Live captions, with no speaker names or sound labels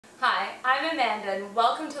Hi, I'm Amanda and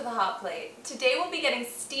welcome to the Hot Plate. Today we'll be getting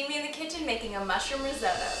steamy in the kitchen making a mushroom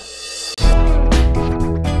risotto.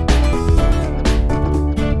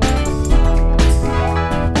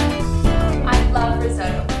 I love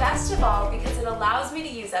risotto, best of all because it allows me to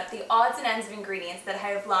use up the odds and ends of ingredients that I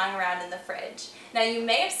have lying around in the fridge. Now you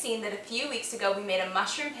may have seen that a few weeks ago we made a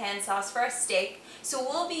mushroom pan sauce for our steak, so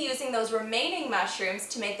we'll be using those remaining mushrooms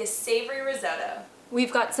to make this savory risotto.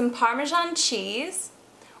 We've got some Parmesan cheese,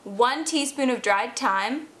 1 teaspoon of dried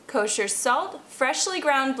thyme, kosher salt, freshly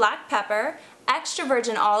ground black pepper, extra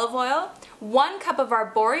virgin olive oil, 1 cup of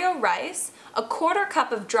arborio rice, a 1/4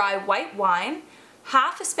 cup of dry white wine,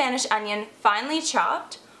 half a Spanish onion finely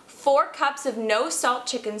chopped, 4 cups of no salt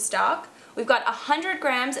chicken stock. We've got 100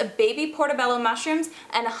 grams of baby portobello mushrooms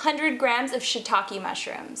and 100 grams of shiitake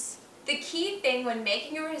mushrooms. The key thing when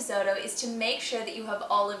making a risotto is to make sure that you have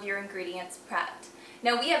all of your ingredients prepped.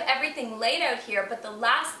 Now we have everything laid out here, but the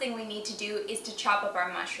last thing we need to do is to chop up our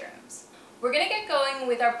mushrooms. We're going to get going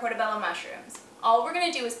with our portobello mushrooms. All we're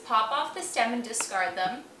going to do is pop off the stem and discard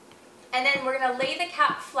them, and then we're going to lay the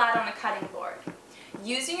cap flat on a cutting board.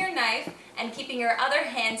 Using your knife and keeping your other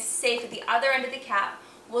hand safe at the other end of the cap,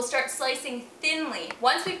 we'll start slicing thinly.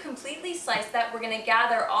 Once we've completely sliced that, we're going to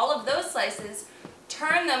gather all of those slices,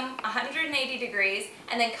 turn them 180 degrees,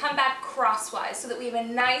 and then come back crosswise so that we have a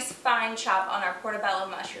nice fine chop on our portobello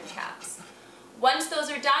mushroom caps. Once those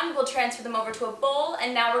are done, we'll transfer them over to a bowl,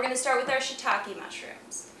 and now we're going to start with our shiitake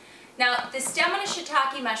mushrooms. Now, the stem on a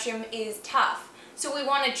shiitake mushroom is tough, so we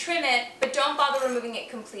want to trim it, but don't bother removing it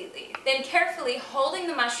completely. Then carefully, holding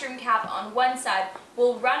the mushroom cap on one side,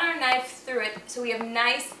 we'll run our knife through it so we have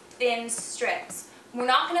nice, thin strips. We're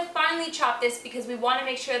not going to finely chop this because we want to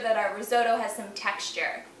make sure that our risotto has some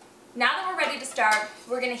texture. Now that we're ready to start,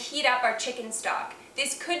 we're going to heat up our chicken stock.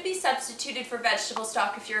 This could be substituted for vegetable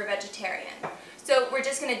stock if you're a vegetarian. So we're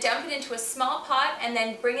just going to dump it into a small pot and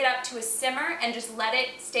then bring it up to a simmer and just let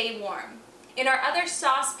it stay warm. In our other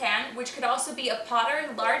saucepan, which could also be a pot or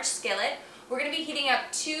large skillet, we're going to be heating up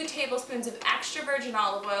 2 tablespoons of extra virgin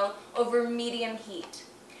olive oil over medium heat.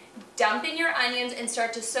 Dump in your onions and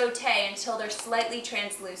start to saute until they're slightly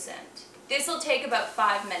translucent. This will take about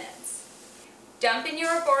 5 minutes. Dump in your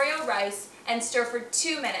arborio rice and stir for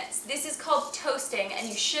 2 minutes. This is called toasting, and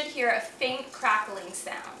you should hear a faint crackling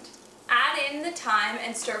sound. Add in the thyme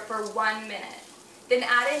and stir for 1 minute. Then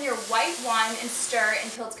add in your white wine and stir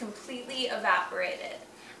until it's completely evaporated.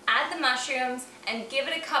 Add the mushrooms and give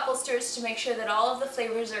it a couple stirs to make sure that all of the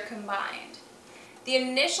flavors are combined. The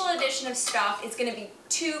initial addition of stock is going to be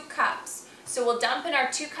 2 cups. So we'll dump in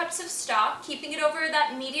our 2 cups of stock, keeping it over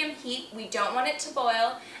that medium heat. We don't want it to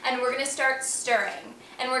boil, and we're going to start stirring.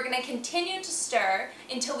 And we're going to continue to stir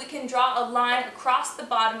until we can draw a line across the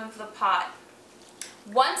bottom of the pot.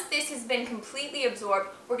 Once this has been completely absorbed,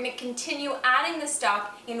 we're going to continue adding the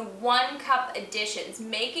stock in 1 cup additions,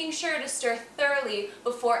 making sure to stir thoroughly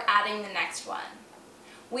before adding the next one.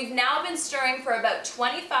 We've now been stirring for about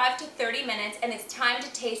 25 to 30 minutes, and it's time to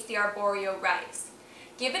taste the arborio rice.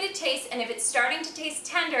 Give it a taste, and if it's starting to taste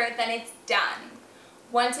tender, then it's done.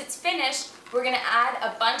 Once it's finished, we're going to add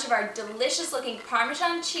a bunch of our delicious looking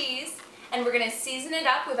Parmesan cheese, and we're going to season it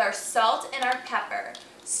up with our salt and our pepper.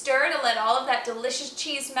 Stir to let all of that delicious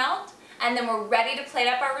cheese melt, and then we're ready to plate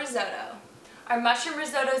up our risotto. Our mushroom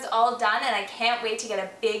risotto is all done, and I can't wait to get a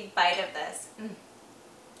big bite of this.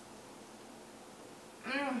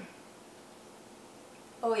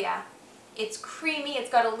 Oh yeah, it's creamy, it's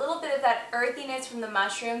got a little bit of that earthiness from the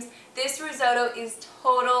mushrooms. This risotto is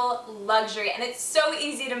total luxury, and it's so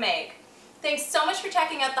easy to make. Thanks so much for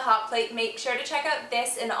checking out The Hot Plate. Make sure to check out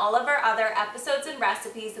this and all of our other episodes and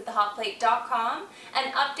recipes at thehotplate.com,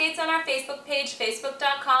 and updates on our Facebook page,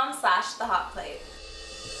 facebook.com/thehotplate.